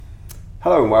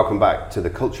Hello and welcome back to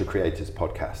the Culture Creators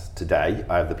Podcast. Today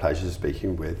I have the pleasure of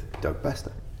speaking with Doug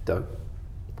Bester. Doug,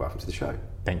 welcome to the show.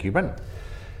 Thank you, Ben.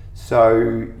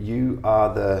 So you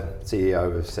are the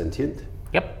CEO of Sentient.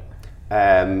 Yep.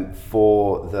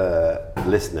 For the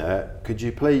listener, could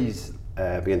you please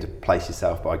begin to place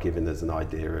yourself by giving us an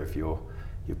idea of your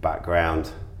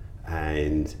background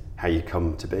and how you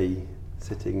come to be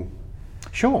sitting?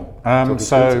 Sure.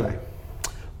 Today?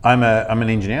 I'm an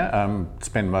engineer.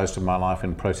 Spent most of my life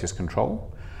in process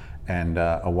control, and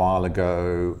a while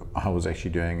ago I was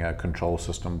actually doing a control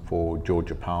system for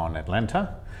Georgia Power in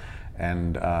Atlanta.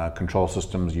 And control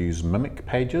systems use mimic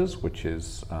pages, which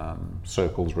is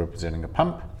circles representing a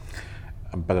pump.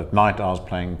 But at night I was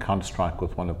playing Counter-Strike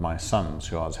with one of my sons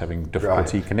who I was having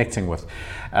difficulty connecting with.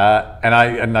 And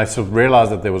I sort of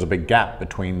realized that there was a big gap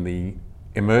between the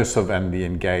immersive and the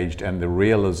engaged and the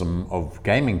realism of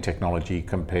gaming technology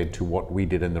compared to what we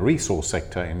did in the resource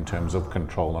sector in terms of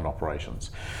control and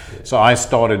operations. Yeah. So I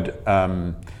started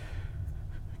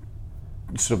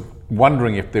sort of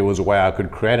wondering if there was a way I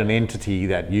could create an entity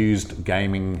that used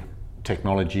gaming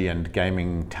technology and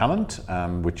gaming talent,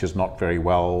 which is not very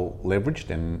well leveraged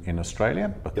in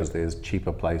Australia because there's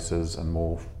cheaper places and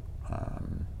more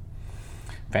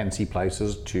fancy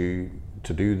places to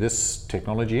do this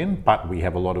technology in, but we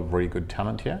have a lot of very good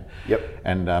talent here. Yep.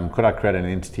 And could I create an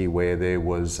entity where there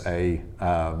was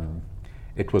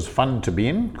it was fun to be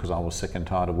in, because I was sick and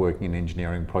tired of working in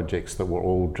engineering projects that were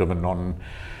all driven on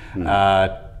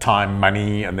time,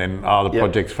 money, and then the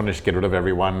project's finished, get rid of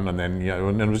everyone, and then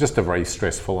and it was just a very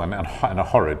stressful and a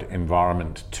horrid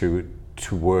environment to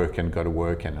work and go to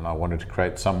work in. And I wanted to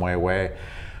create somewhere where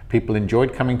people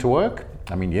enjoyed coming to work.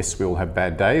 I mean, yes, we all have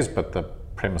bad days, but the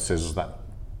premise is that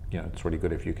it's really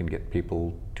good if you can get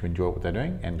people to enjoy what they're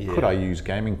doing. And could I use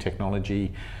gaming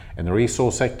technology in the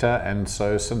resource sector? And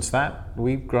so since that,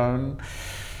 we've grown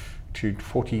to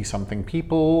 40 something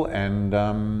people, and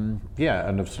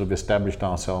and have sort of established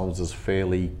ourselves as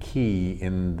fairly key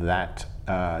in that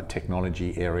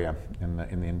technology area in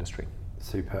the industry.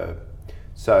 Superb.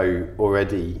 So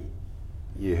already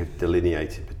you have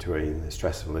delineated between the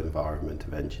stressful environment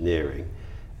of engineering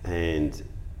and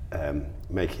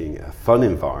making a fun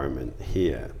environment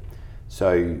here.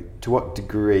 So to what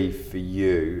degree for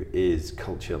you is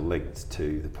culture linked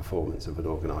to the performance of an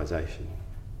organisation?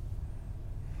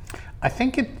 I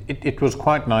think it was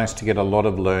quite nice to get a lot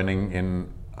of learning in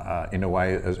a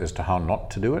way as to how not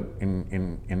to do it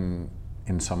in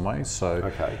some ways.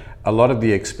 So a lot of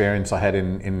the experience I had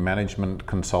in management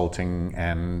consulting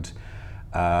and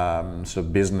sort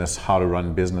of business, how to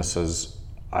run businesses,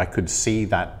 I could see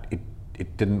that it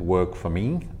didn't work for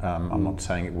me. I'm not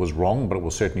saying it was wrong, but it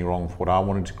was certainly wrong for what I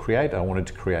wanted to create. I wanted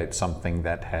to create something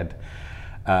that had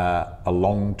a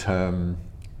long-term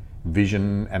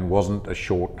vision and wasn't a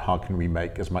short, how can we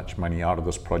make as much money out of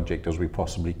this project as we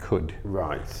possibly could.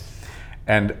 Right.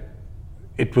 And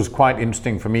it was quite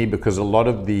interesting for me because a lot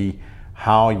of the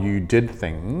how you did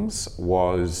things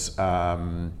was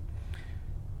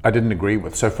I didn't agree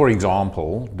with. So for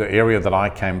example, the area that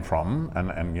I came from,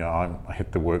 and I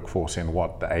hit the workforce in the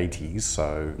 80s,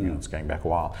 so it's going back a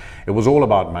while. It was all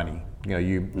about money.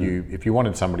 You if you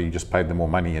wanted somebody, you just paid them more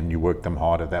money and you worked them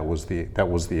harder. That was the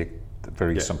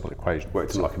very simple equation.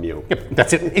 Worked them like a mule. Yep,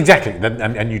 that's it, exactly.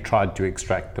 And you tried to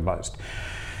extract the most.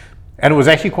 And it was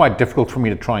actually quite difficult for me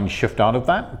to try and shift out of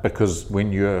that, because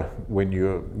when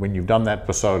you've done that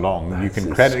for so long, you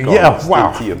can create.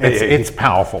 It's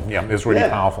powerful. Yeah, it's really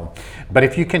powerful. But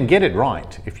if you can get it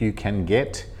right, if you can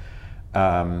get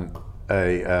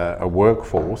a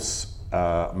workforce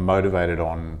motivated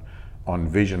on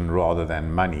vision rather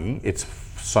than money, it's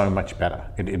so much better.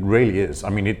 It really is.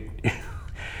 I mean,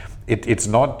 it's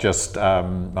not just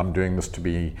I'm doing this to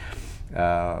be.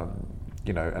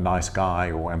 A nice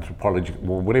guy or anthropology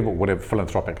or whatever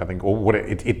philanthropic, I think, or whatever.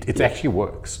 It actually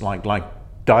works. Like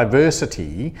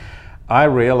diversity, I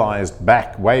realized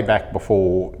way back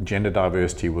before gender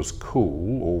diversity was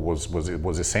cool or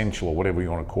was essential or whatever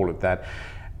you want to call it. That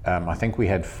I think we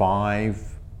had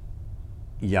 5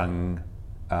 young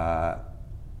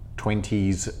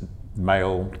 20s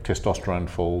male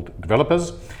testosterone-filled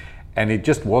developers. And it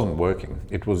just wasn't working.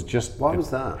 It was just... Why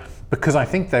was that? Because I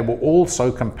think they were all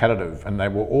so competitive and they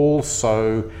were all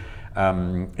so,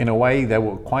 in a way, they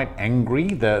were quite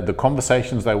angry. The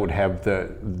conversations they would have,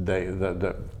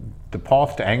 the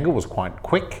path to anger was quite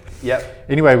quick. Yep.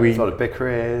 Anyway, we... Sort of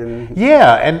bickering.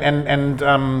 Yeah, and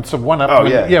sort of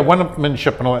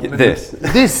one-upmanship and all that.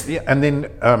 This, yeah. And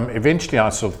then eventually I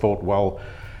sort of thought, well,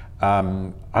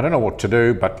 I don't know what to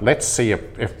do, but let's see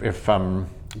if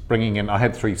bringing in, I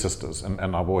had 3 sisters, and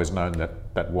I've always known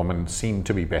that women seem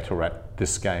to be better at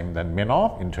this game than men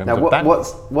are in terms of that.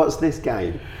 What's this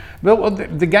game? Well,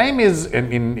 the game is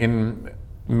in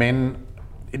men.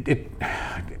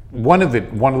 One of the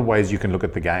ways you can look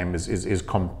at the game is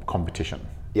competition.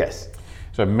 Yes.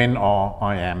 So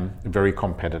I am very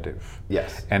competitive.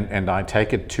 Yes. And I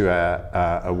take it to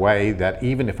a way that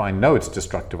even if I know it's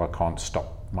destructive, I can't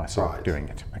stop myself doing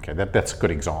it. Okay, that's a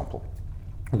good example.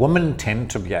 Women tend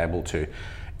to be able to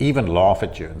even laugh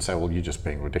at you and say, well, you're just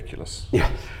being ridiculous.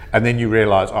 Yeah. And then you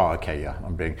realize, oh, okay, yeah,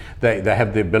 I'm being... They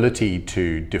have the ability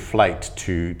to deflate,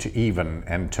 to even,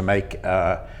 and to make,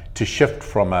 to shift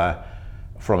from a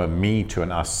me to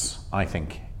an us, I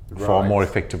think, far more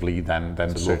effectively than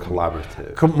more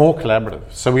collaborative. More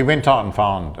collaborative. So we went out and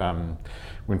found...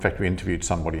 in fact, we interviewed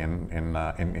somebody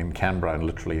in Canberra, and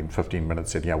literally in 15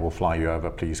 minutes said, yeah, we'll fly you over,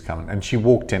 please come. And she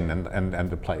walked in and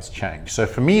the place changed. So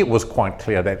for me, it was quite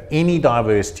clear that any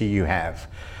diversity you have,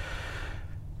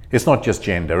 it's not just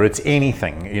gender, it's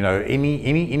anything. You know,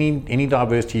 any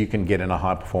diversity you can get in a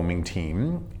high-performing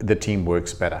team, the team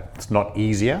works better. It's not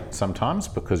easier sometimes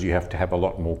because you have to have a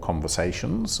lot more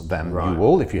conversations than you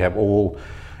will.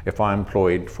 If I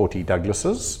employed 40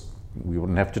 Douglases, we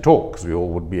wouldn't have to talk because we all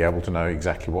would be able to know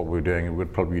exactly what we're doing, and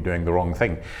we'd probably be doing the wrong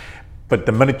thing. But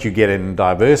the minute you get in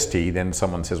diversity, then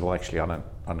someone says, well, actually, I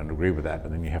don't agree with that.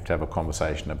 And then you have to have a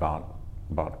conversation about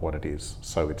what it is.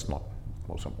 So it's not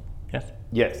more simple. Yes?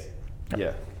 Yes. Yep.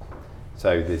 Yeah.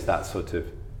 So there's that sort of,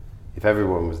 if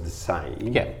everyone was the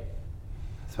same, I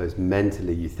suppose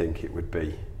mentally you think it would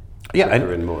be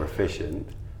quicker and more efficient.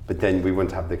 But then we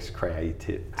wouldn't have this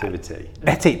creativity.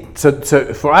 That's it.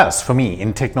 So for me,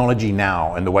 in technology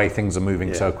now and the way things are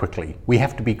moving so quickly, we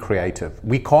have to be creative.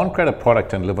 We can't create a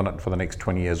product and live on it for the next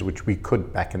 20 years, which we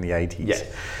could back in the 80s. Yes.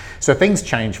 So things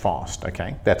change fast,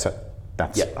 okay? That's it.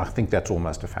 I think that's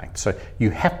almost a fact. So you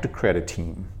have to create a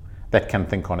team that can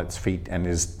think on its feet and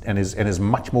is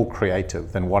much more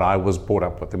creative than what I was brought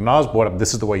up with. When I was brought up,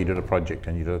 this is the way you did a project,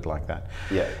 and you did it like that.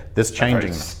 Yeah. This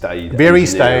changing. Very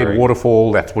staid,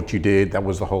 waterfall, that's what you did, that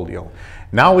was the whole deal.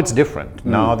 Now it's different.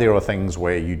 Now there are things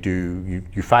where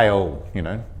you fail, you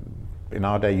know. In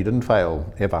our day, you didn't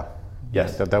fail, ever.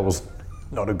 Yes. That was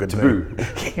not a good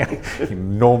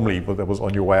thing. Normally, that was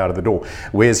on your way out of the door.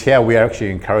 Whereas here, we actually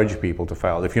encourage people to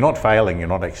fail. If you're not failing, you're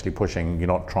not actually pushing, you're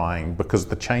not trying, because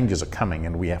the changes are coming,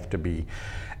 and we have to be.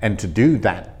 And to do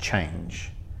that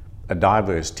change, a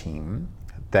diverse team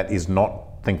that is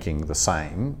not thinking the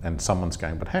same, and someone's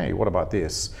going, but hey, what about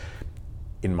this?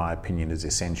 In my opinion, is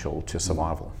essential to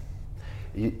survival.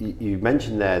 You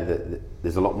mentioned there that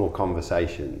there's a lot more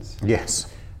conversations.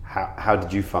 Yes. How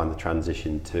did you find the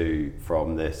transition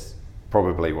from this,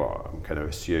 probably what I'm going to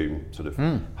assume, sort of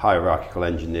hierarchical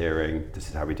engineering, this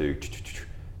is how we do,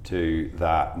 to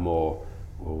that more,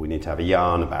 well, we need to have a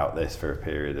yarn about this for a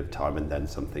period of time and then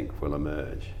something will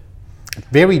emerge?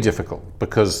 Very difficult,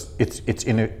 because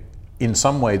in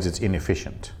some ways it's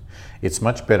inefficient. It's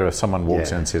much better if someone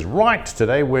walks in and says, right,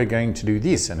 today we're going to do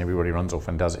this, and everybody runs off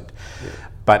and does it. Yeah.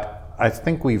 But I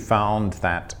think we found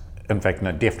that, in fact,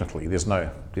 no, definitely, there's no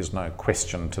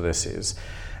question to this, is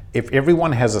if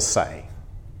everyone has a say,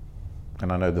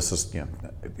 and I know this is,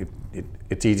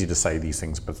 it's easy to say these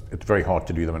things, but it's very hard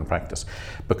to do them in practice,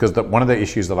 because one of the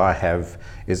issues that I have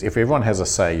is if everyone has a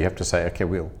say, you have to say, okay,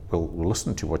 we'll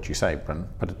listen to what you say, Bryn,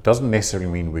 but it doesn't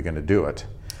necessarily mean we're going to do it.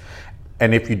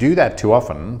 And if you do that too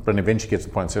often, Bryn eventually gets to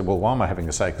the point and says, well, why am I having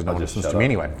a say? Because no one listens to me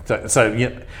anyway. So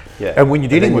and when you're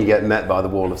dealing with, you get met by the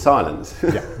wall of silence.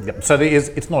 So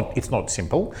it's not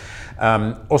simple.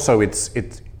 Also,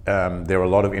 there are a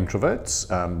lot of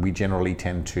introverts. We generally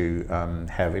tend to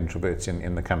have introverts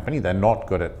in the company. They're not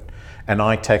good at, and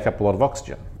I take up a lot of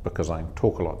oxygen because I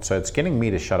talk a lot. So it's getting me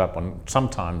to shut up, and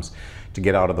sometimes to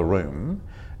get out of the room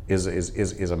is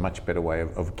a much better way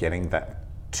of getting that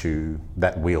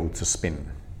wheel to spin.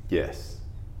 Yes.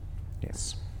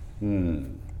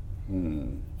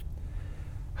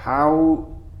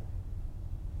 How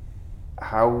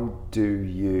do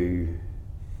you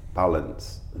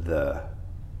balance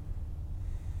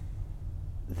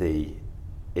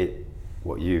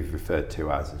what you've referred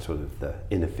to as sort of the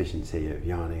inefficiency of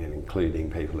yarning and including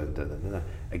people and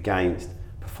against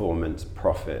performance,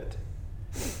 profit?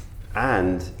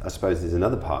 And I suppose there's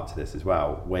another part to this as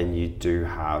well, when you do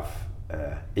have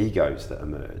egos that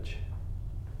emerge.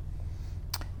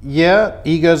 Yeah,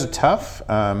 egos are tough.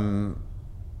 What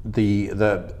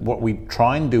we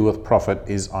try and do with profit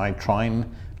is I try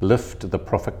and lift the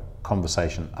profit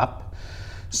conversation up.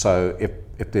 So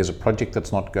if there's a project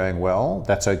that's not going well,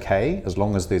 that's okay, as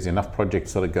long as there's enough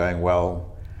projects that are going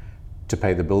well to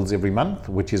pay the bills every month,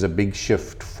 which is a big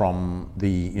shift from the,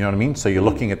 you know what I mean? So you're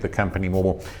looking at the company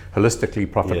more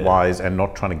holistically, profit-wise, and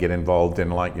not trying to get involved in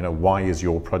like, you know, why is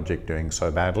your project doing so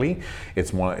badly?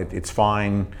 It's more, it's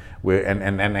fine.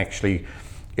 And actually,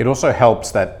 it also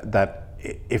helps that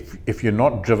if you're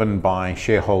not driven by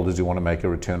shareholders who want to make a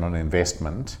return on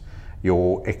investment,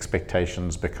 your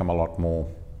expectations become a lot more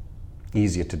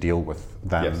easier to deal with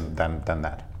than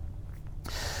that.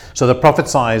 So the profit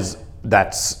size,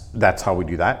 that's how we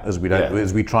do that. Is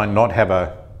we try and not have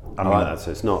a. I like that.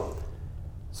 So it's not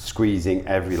squeezing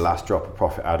every last drop of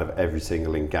profit out of every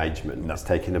single engagement. No. It's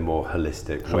taking a more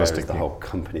holistic, whereas the whole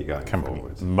company going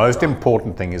forward. Most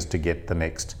important thing is to get the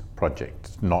next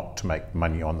project, not to make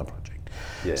money on the project.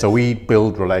 Yes. So we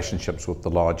build relationships with the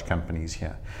large companies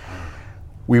here.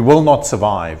 We will not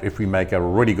survive if we make a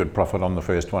really good profit on the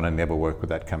first one and never work with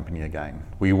that company again.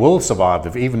 We will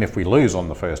survive even if we lose on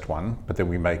the first one, but then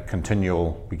we get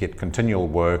continual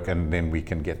work, and then we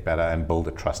can get better and build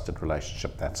a trusted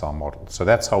relationship. That's our model. So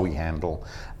that's how we handle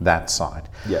that side.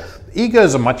 Yes.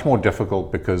 Egos are much more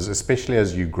difficult because, especially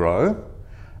as you grow,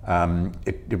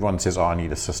 everyone says, "Oh, I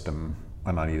need a system,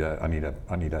 and I need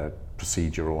a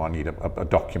procedure, or I need a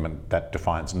document that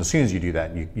defines." And as soon as you do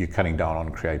that, you're cutting down on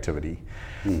creativity,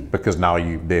 because now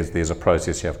there's a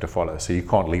process you have to follow. So you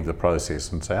can't leave the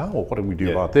process and say, "Oh, well, what do we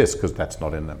do about this?" Because that's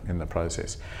not in the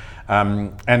process.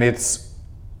 And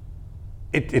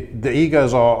the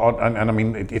egos are, and I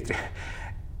mean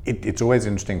it's always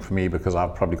interesting for me because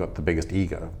I've probably got the biggest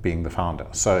ego, being the founder.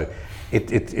 So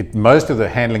most of the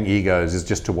handling egos is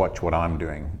just to watch what I'm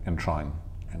doing and try and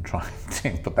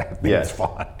think that that thing is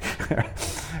fine.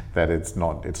 That it's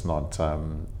not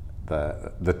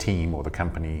the team or the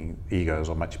company egos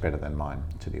are much better than mine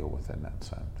to deal with in that.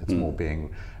 So it's more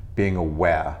being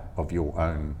aware of your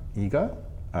own ego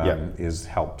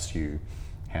helps you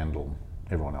handle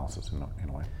everyone else's in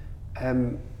a way.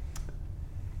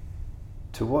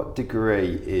 To what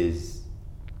degree is,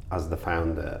 as the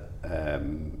founder,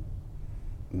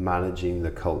 managing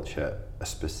the culture a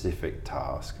specific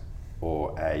task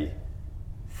or a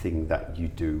thing that you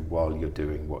do while you're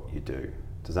doing what you do?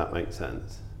 Does that make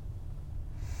sense?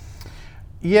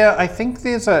 Yeah, I think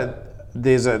there's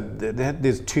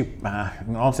two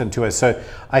answer in two ways. So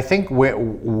I think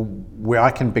where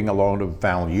I can bring a lot of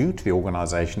value to the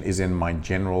organization is in my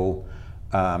general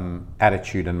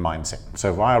attitude and mindset.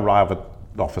 So if I arrive at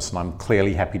the office and I'm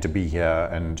clearly happy to be here,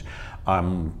 and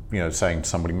I'm saying to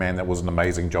somebody, "Man, that was an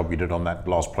amazing job you did on that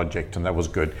last project, and that was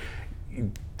good."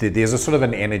 There's a sort of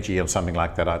an energy of something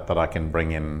like that that I can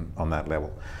bring in on that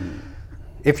level.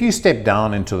 If you step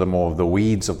down into the more of the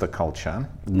weeds of the culture,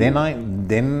 then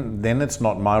it's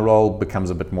not, my role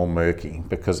becomes a bit more murky,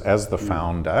 because as the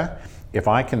founder, if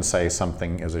I can say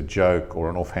something as a joke or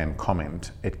an offhand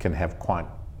comment, it can have quite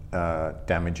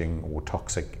damaging or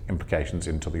toxic implications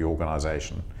into the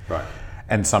organization. Right.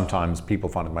 And sometimes people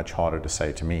find it much harder to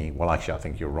say to me, "Well, actually, I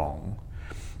think you're wrong,"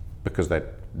 because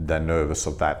they're nervous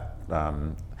of that.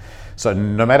 So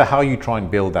no matter how you try and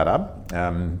build that up,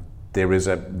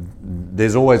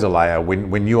 there's always a layer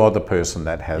when you are the person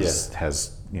that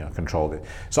has controlled it.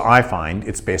 So I find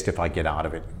it's best if I get out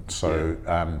of it. So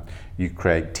you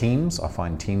create teams. I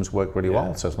find teams work really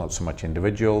well. So it's not so much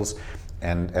individuals,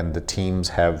 and the teams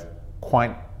have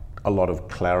quite a lot of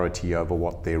clarity over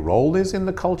what their role is in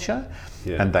the culture,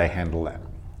 and they handle that.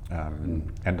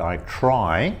 And I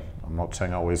try. I'm not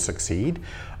saying I always succeed.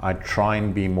 I try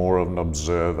and be more of an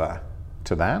observer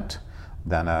to that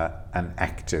than an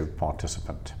active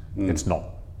participant. It's not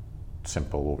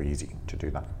simple or easy to do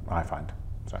that, I find.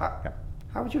 So,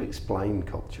 how would you explain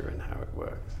culture and how it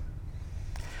works?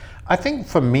 I think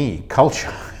for me,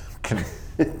 culture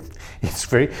it's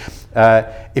very.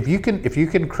 If you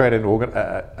can create an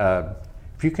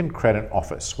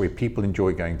office where people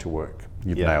enjoy going to work,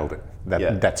 you've nailed it.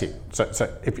 That's it. So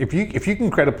if you can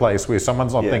create a place where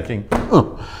someone's not thinking,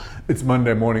 "Oh, it's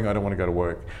Monday morning, I don't want to go to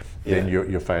work," then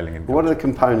you're failing in culture. What are the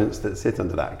components that sit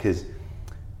under that? Because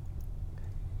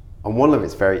on one level,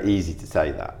 it's very easy to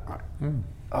say that, right?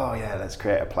 Oh yeah, let's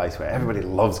create a place where everybody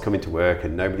loves coming to work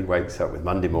and nobody wakes up with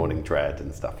Monday morning dread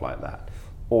and stuff like that.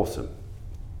 Awesome.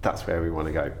 That's where we want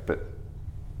to go. But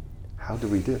how do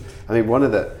we do it? I mean, one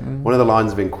of the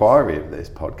lines of inquiry of this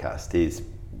podcast is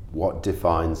what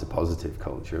defines a positive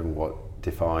culture and what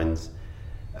defines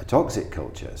a toxic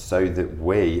culture, so that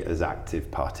we as active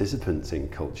participants in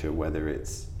culture, whether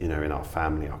it's in our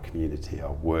family, our community,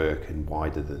 our work, and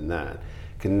wider than that,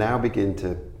 can now begin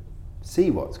to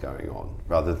see what's going on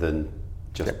rather than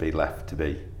just be left to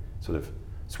be sort of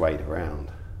swayed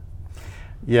around.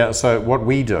 Yeah, so what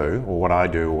we do, or what I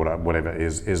do, or whatever,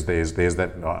 is there's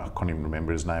that, I can't even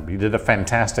remember his name, but he did a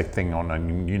fantastic thing on,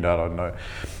 and I know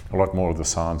a lot more of the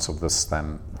science of this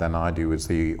than I do, is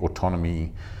the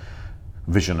autonomy,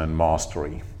 vision and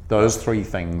mastery. Those three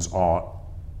things are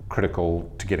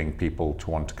critical to getting people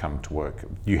to want to come to work.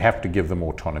 You have to give them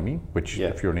autonomy, which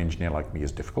if you're an engineer like me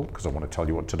is difficult, because I want to tell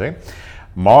you what to do.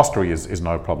 Mastery is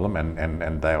no problem,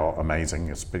 and they are amazing.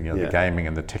 It's the gaming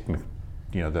and the technical,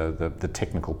 the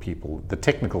technical people, the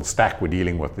technical stack we're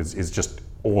dealing with is just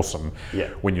awesome.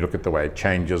 When you look at the way it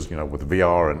changes, with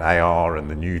VR and AR and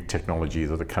the new technologies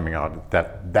that are coming out,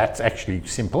 that's actually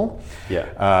simple.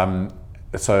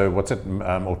 So what's it?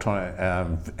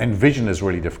 And vision is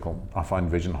really difficult. I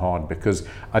find vision hard because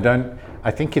I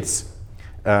think it's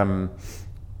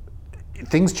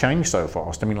things change so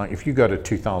fast. I mean, like if you go to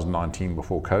 2019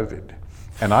 before COVID,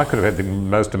 and I could have had the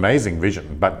most amazing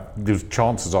vision, but the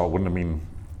chances are it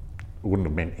wouldn't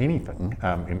have meant anything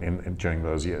in during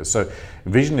those years. So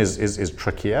vision is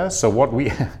trickier. So what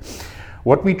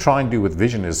we try and do with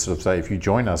vision is sort of say, if you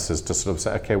join us, is to sort of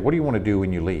say, okay, what do you want to do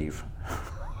when you leave?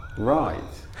 Right.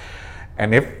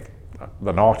 And if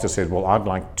an artist said, well, I'd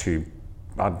like to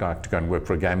go and work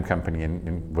for a game company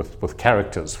with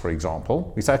characters, for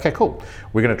example, we say, okay, cool.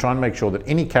 We're going to try and make sure that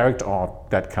any character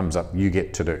art that comes up, you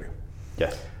get to do.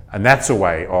 Yes. And that's a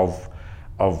way of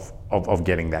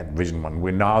getting that vision one,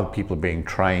 where now people are being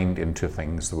trained into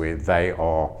things where they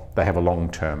have a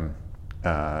long-term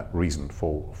reason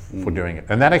for doing it.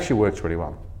 And that actually works really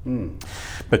well.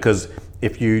 Because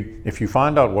if you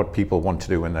find out what people want to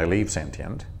do when they leave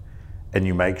Sentient, and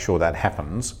you make sure that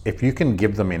happens, if you can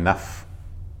give them enough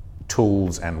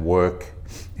tools and work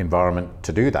environment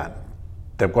to do that,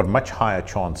 they've got a much higher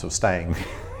chance of staying.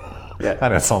 I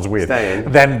know it sounds weird.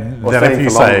 Than if you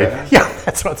say,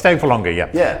 that's right, staying for longer.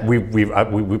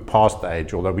 We've passed the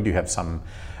age, although we do have some.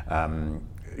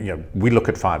 We look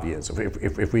at 5 years.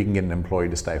 If we can get an employee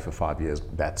to stay for 5 years,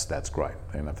 that's great.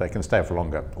 And if they can stay for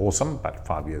longer, awesome. But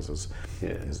 5 years is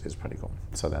pretty cool.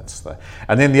 So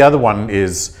and then the other one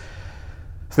is.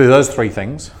 So those three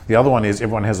things. The other one is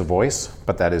everyone has a voice,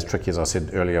 but that is tricky, as I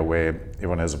said earlier, where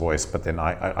everyone has a voice, but then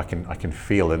I can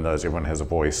feel in those everyone has a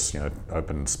voice,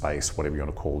 open space, whatever you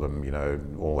want to call them,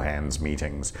 all hands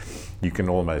meetings. You can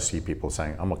almost see people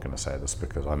saying, I'm not going to say this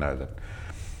because I know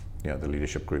that the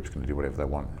leadership group's going to do whatever they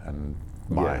want, and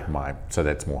so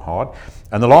that's more hard.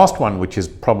 And the last one, which is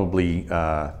probably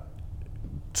sort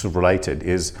of related,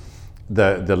 is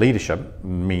the leadership,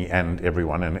 me and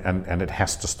everyone, and it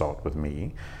has to start with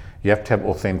me. You have to have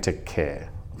authentic care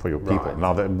for your people. Right.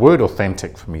 Now, the word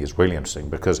authentic for me is really interesting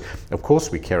because, of course,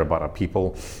 we care about our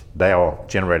people. They are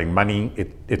generating money.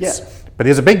 But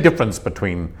there's a big difference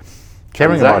between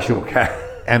caring about your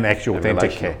care and actual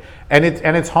authentic care. And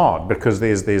it's hard because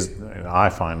there's I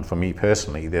find, for me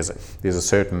personally, there's a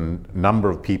certain number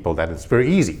of people that it's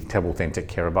very easy to have authentic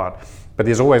care about. But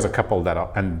there's always a couple that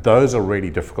are, and those are really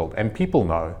difficult. And people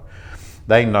know,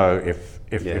 they know if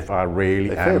I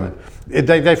really am.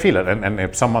 They feel it. And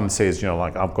if someone says,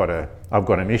 like I've got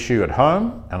an issue at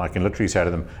home, and I can literally say to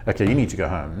them, okay, you need to go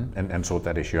home and sort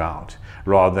that issue out,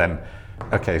 rather than,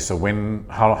 okay, so when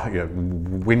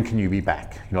can you be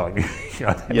back?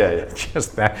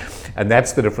 Just that. And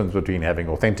that's the difference between having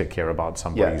authentic care about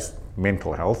somebody's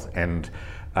mental health and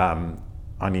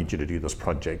I need you to do this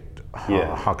project.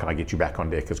 How can I get you back on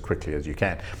deck as quickly as you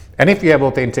can? And if you have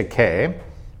authentic care,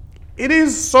 it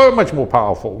is so much more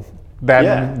powerful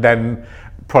than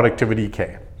productivity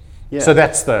care. So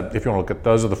that's if you want to look at,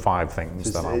 those are the 5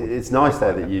 things. It's nice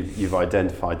there that you've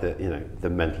identified the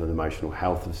mental and emotional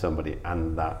health of somebody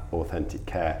and that authentic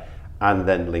care, and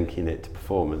then linking it to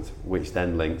performance, which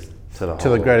then links to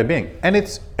the greater being. And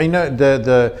it's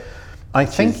I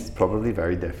think it's probably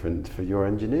very different for your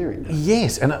engineering.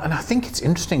 Yes, and I think it's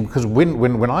interesting because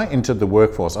when I entered the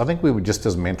workforce, I think we were just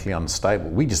as mentally unstable.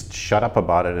 We just shut up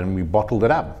about it and we bottled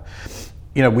it up.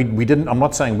 We didn't. I'm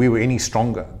not saying we were any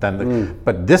stronger than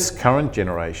but this current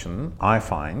generation, I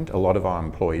find a lot of our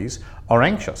employees are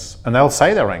anxious, and they'll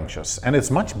say they're anxious, and it's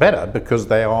much better because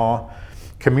they are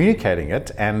communicating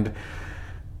it. And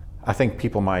I think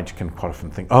people my age can quite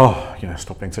often think,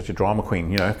 stop being such a drama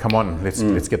queen, come on,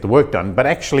 let's get the work done. But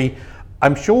actually,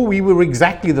 I'm sure we were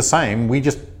exactly the same. We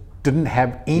just didn't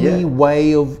have any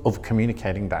way of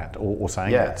communicating that or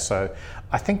saying that. So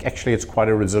I think actually it's quite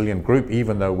a resilient group,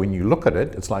 even though when you look at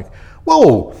it, it's like,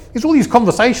 whoa, there's all these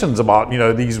conversations about,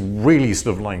 these really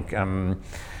sort of like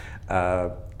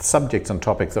subjects and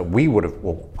topics that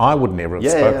I would never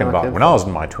have spoken about when I was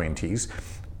in my 20s.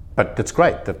 But it's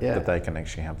great that they can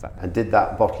actually have that. And did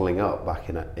that bottling up back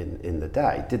in the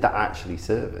day, did that actually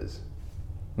serve us?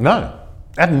 No.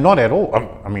 And not at all.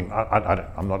 I mean,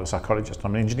 I'm not a psychologist.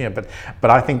 I'm an engineer, but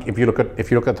I think if you look at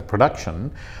the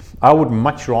production, I would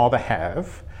much rather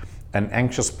have an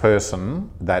anxious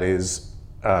person that is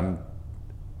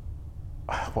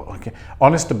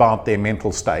honest about their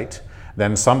mental state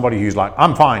than somebody who's like,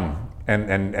 I'm fine,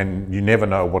 and you never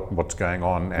know what's going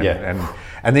on,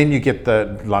 and then you get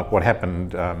the like what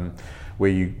happened. Where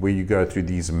you go through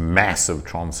these massive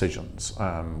transitions,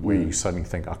 where you suddenly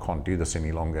think, I can't do this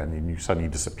any longer, and then you suddenly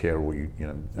disappear, or where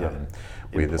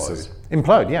implode. This is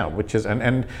implode, which is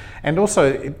and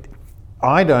also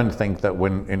I don't think that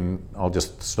I'll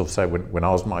just sort of say when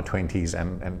I was in my 20s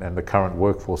and the current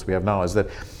workforce we have now is that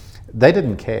they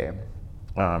didn't care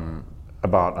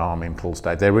about our mental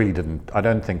state. They really didn't. I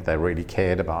don't think they really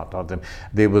cared about them.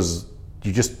 There was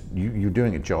you're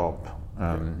doing a job.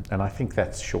 And I think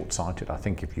that's short-sighted. I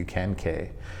think if you can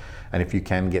care and if you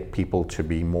can get people to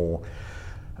be more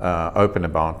open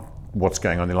about what's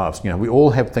going on in their lives, we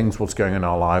all have things what's going on in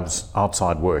our lives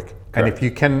outside work. Correct. And if you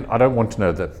can, I don't want to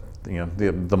know that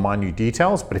the minute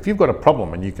details, but if you've got a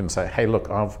problem and you can say, hey,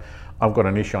 look, I've got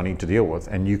an issue I need to deal with,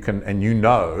 and you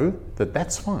know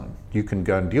that's fine. You can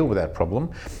go and deal with that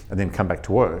problem and then come back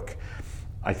to work.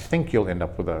 I think you'll end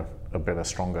up with a better,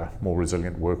 stronger, more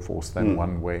resilient workforce than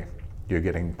one where you're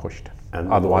getting pushed.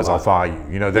 And otherwise, I'll fire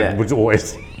you. That was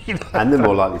always. And they're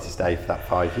more likely to stay for that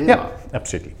 5 years. Yeah,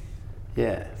 absolutely.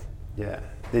 Yeah.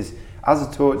 As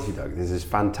I talk to you, Doug, there's this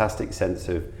fantastic sense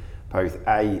of both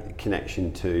a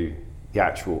connection to the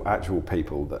actual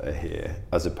people that are here,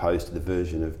 as opposed to the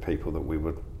version of people that we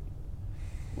would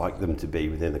like them to be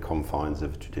within the confines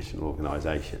of a traditional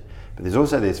organisation. But there's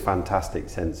also this fantastic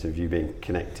sense of you being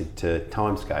connected to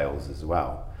timescales as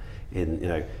well, in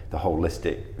the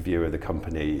holistic view of the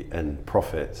company and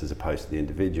profits as opposed to the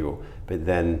individual. But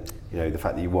then the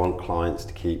fact that you want clients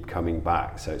to keep coming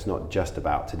back, so it's not just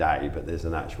about today, but there's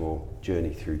an actual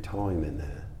journey through time in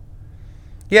there.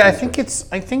 Yeah, I think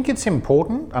it's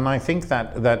important, and I think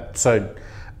that so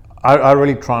I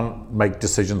really try and make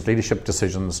leadership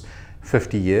decisions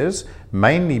 50 years,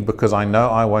 mainly because I know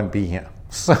I won't be here.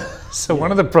 So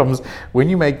one of the problems when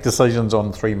you make decisions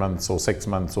on 3 months or 6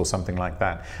 months or something like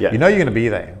that, you're going to be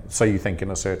there, so you think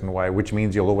in a certain way, which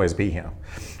means you'll always be here.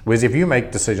 Whereas if you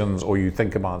make decisions or you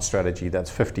think about strategy that's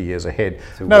 50 years ahead,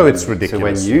 it's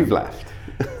ridiculous. So when you've left.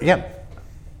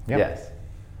 Yes.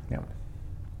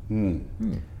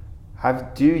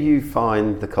 Do you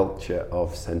find the culture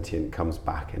of Sentient comes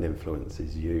back and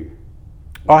influences you?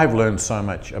 I've learned so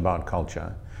much about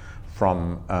culture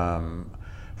from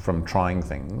trying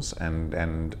things, and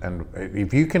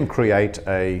if you can create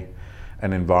an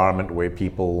environment where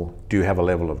people do have a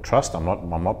level of trust.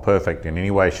 I'm not perfect in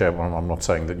any way, shape. I'm not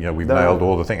saying that we've nailed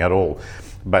all the thing at all,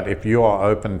 but if you are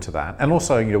open to that, and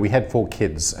also we had 4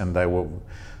 kids, and they were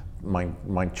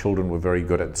my children were very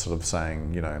good at sort of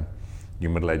saying you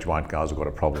middle-aged white guys have got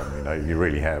a problem, you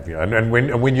really have, and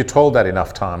when you're told that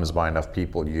enough times by enough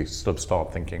people, you sort of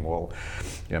start thinking, well,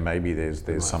 maybe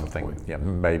there's something,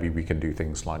 maybe we can do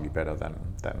things slightly better than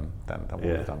what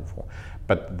we've done before.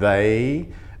 But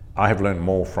I have learned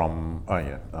more from,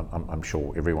 I'm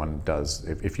sure everyone does,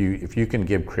 if you can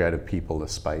give creative people a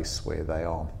space where they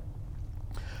are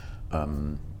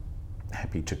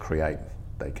happy to create,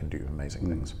 they can do amazing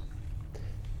things.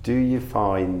 Do you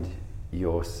find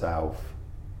yourself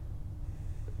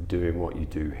doing what you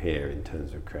do here in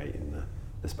terms of creating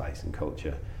the space and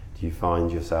culture? Do you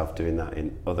find yourself doing that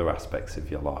in other aspects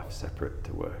of your life separate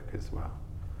to work as well?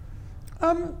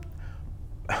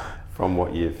 From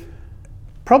what you've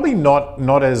probably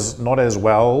not as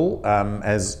well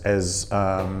as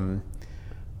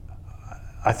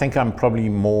I think I'm probably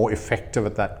more effective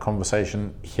at that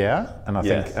conversation here, and I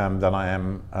think than I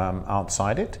am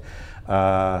outside it.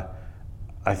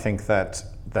 I think that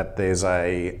there's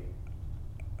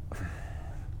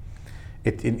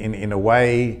in a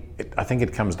way, I think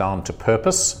it comes down to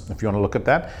purpose. If you want to look at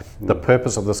that, the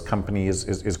purpose of this company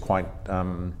is quite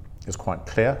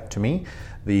clear to me.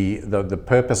 The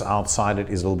purpose outside it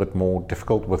is a little bit more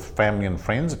difficult with family and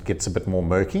friends. It gets a bit more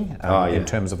murky in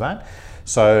terms of that.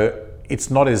 So it's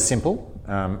not as simple.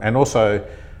 And also,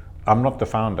 I'm not the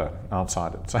founder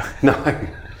outside it. So no.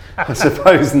 I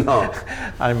suppose not.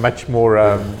 I'm much more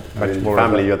more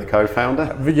family. You're the co-founder.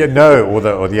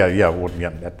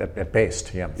 At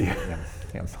best, yeah.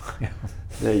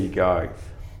 There you go.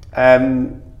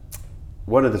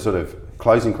 One of the sort of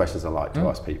closing questions I like to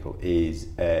ask people is,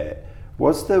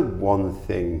 what's the one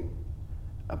thing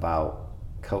about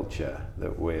culture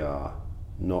that we are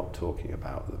not talking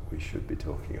about that we should be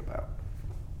talking about?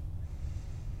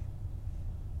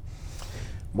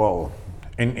 Well,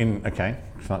 okay,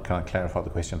 can I clarify the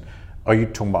question? Are you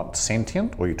talking about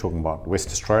Sentient, or are you talking about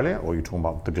West Australia, or are you talking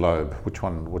about the globe? Which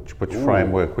one? Which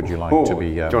framework would you like to be?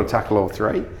 Do you want to tackle all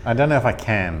three? I don't know if I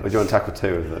can. Or do you want to tackle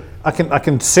two of them? I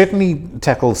can certainly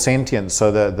tackle Sentient.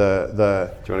 So the Do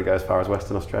you want to go as far as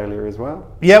Western Australia as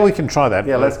well? yeah, we can try that.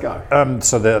 Yeah, let's go.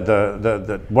 So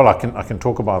well, I can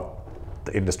talk about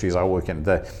the industries I work in.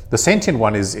 The Sentient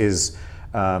one is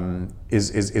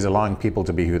allowing people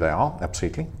to be who they are.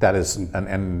 Absolutely, that is,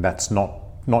 and that's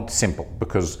not simple,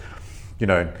 because, you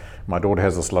know, my daughter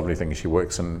has this lovely thing. She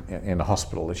works in a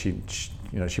hospital, and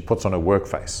she puts on her work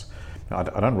face. I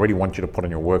don't really want you to put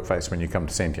on your work face when you come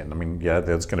to Sentient. I mean, yeah,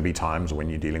 there's going to be times when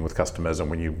you're dealing with customers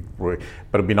and when you work,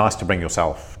 but it'd be nice to bring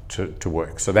yourself to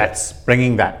work. So that's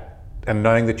bringing that and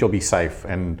knowing that you'll be safe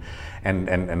and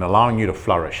allowing you to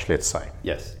flourish, let's say.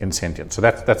 Yes. In Sentient. So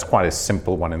that's quite a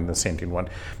simple one in the Sentient one.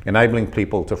 Enabling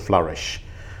people to flourish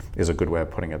is a good way of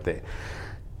putting it there.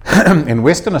 In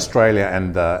Western Australia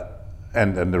and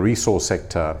the resource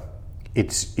sector,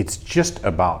 it's just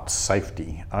about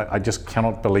safety. I just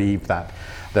cannot believe that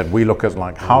we look at,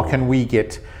 like, how can we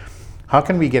get you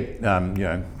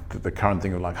know, the current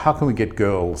thing of, like, how can we get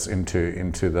girls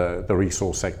into the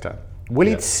resource sector? Well,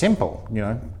 it's simple, you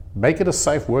know, make it a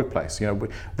safe workplace. You know,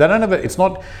 they don't have it's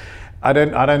not. I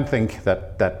don't think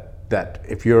that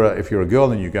if you're a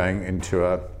girl and you're going into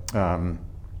a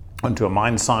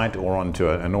mine site or onto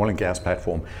an oil and gas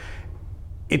platform,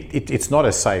 it's not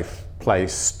a safe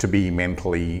place to be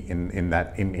mentally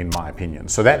in my opinion.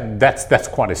 So that's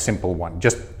quite a simple one.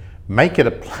 Just make it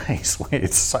a place where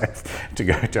it's safe to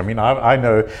go to. I mean, I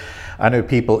know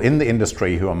people in the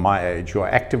industry who are my age who are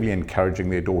actively encouraging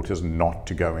their daughters not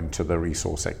to go into the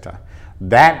resource sector.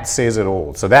 That says it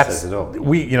all. So that's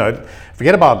we, you know,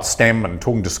 forget about STEM and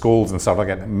talking to schools and stuff like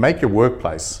that. Make your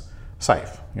workplace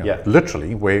safe. You know,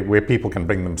 literally, where people can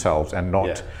bring themselves and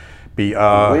not be.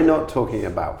 We're not talking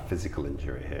about physical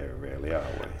injury here, really, are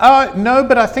we? No,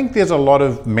 but I think there's a lot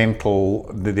of mental.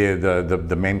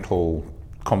 The mental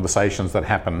conversations that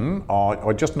happen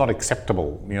are just not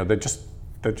acceptable. You know, they're just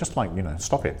like, you know,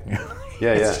 stop it.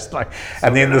 It's just like,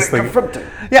 and then this thing.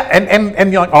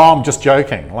 And you're like, oh, I'm just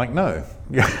joking. Like, no,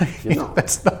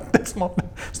 that's not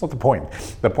the point.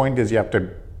 The point is you have to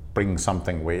bring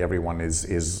something where everyone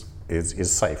is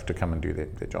safe to come and do their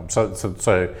job. So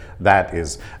that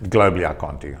is globally I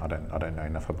can't do. I don't know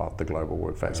enough about the global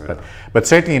workplace, but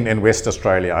certainly in West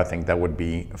Australia, I think that would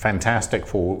be fantastic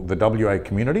for the WA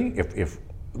community if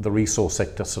the resource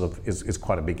sector sort of is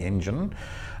quite a big engine.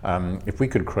 If we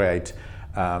could create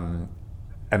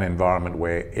an environment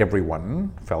where everyone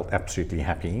felt absolutely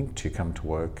happy to come to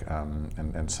work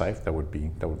and safe, that would be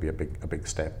a big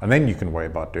step. And then you can worry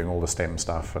about doing all the STEM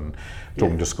stuff and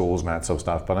talking to schools and that sort of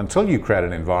stuff. But until you create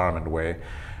an environment where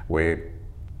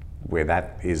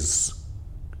that is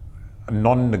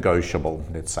non-negotiable,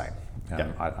 let's say,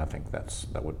 I think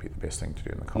that would be the best thing to do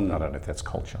in the culture. I don't know if that's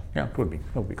culture. Yeah, it would be.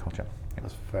 It would be culture. Yeah.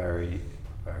 That's very,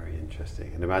 very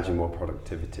interesting. And imagine what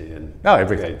productivity and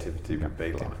creativity would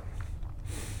be like.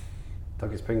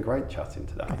 Doug, it's been great chatting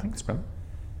today. I think it's been.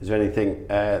 Is there anything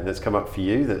that's come up for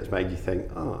you that's made you think,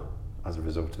 as a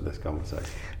result of this conversation?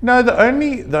 No, the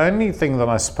only thing that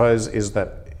I suppose is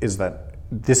that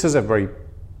this is a very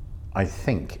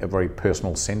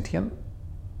personal, sentient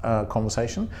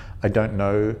conversation. I don't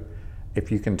know if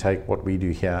you can take what we do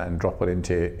here and drop it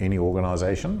into any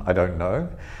organisation. I don't know.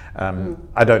 I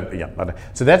don't.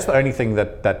 So that's the only thing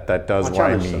that does worry me. My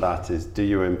challenge to that is: do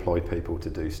you employ people to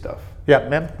do stuff? We do.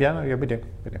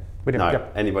 No,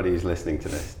 anybody who's listening to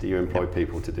this, do you employ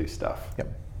people to do stuff? Yep.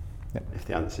 If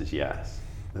the answer is yes,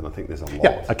 then I think there's a lot.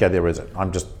 Yeah. Okay, there is it.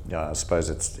 I'm just. I suppose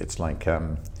it's like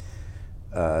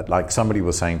somebody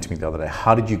was saying to me the other day,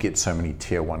 how did you get so many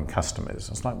tier 1 customers?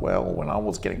 It's like, well, when I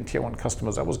was getting tier 1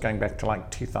 customers, I was going back to like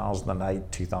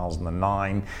 2008,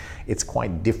 2009. It's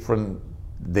quite different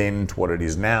then to what it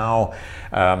is now.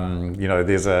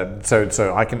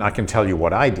 So I can tell you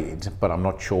what I did, but I'm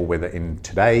not sure whether in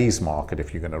today's market,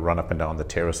 if you're going to run up and down the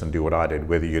terrace and do what I did,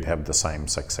 whether you'd have the same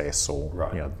success or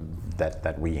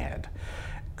that we had,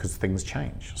 because things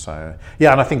change. So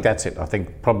and I think that's it. I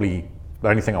think probably the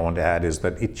only thing I want to add is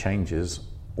that it changes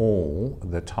all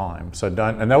the time. So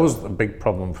and that was a big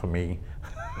problem for me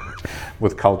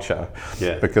with culture,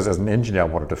 because as an engineer I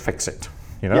wanted to fix it.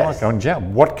 You know,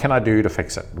 what can I do to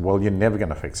fix it? Well, you're never going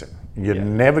to fix it.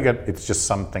 It's just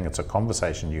something, it's a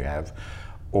conversation you have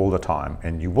all the time,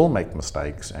 and you will make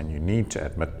mistakes, and you need to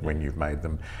admit when you've made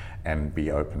them and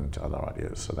be open to other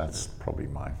ideas. So that's probably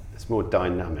mine. It's more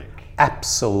dynamic.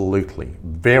 Absolutely.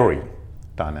 Very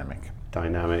dynamic.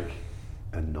 Dynamic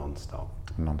and non-stop.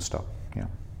 Non-stop, yeah.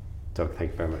 Doug, thank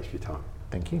you very much for your time.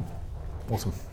 Thank you. Awesome.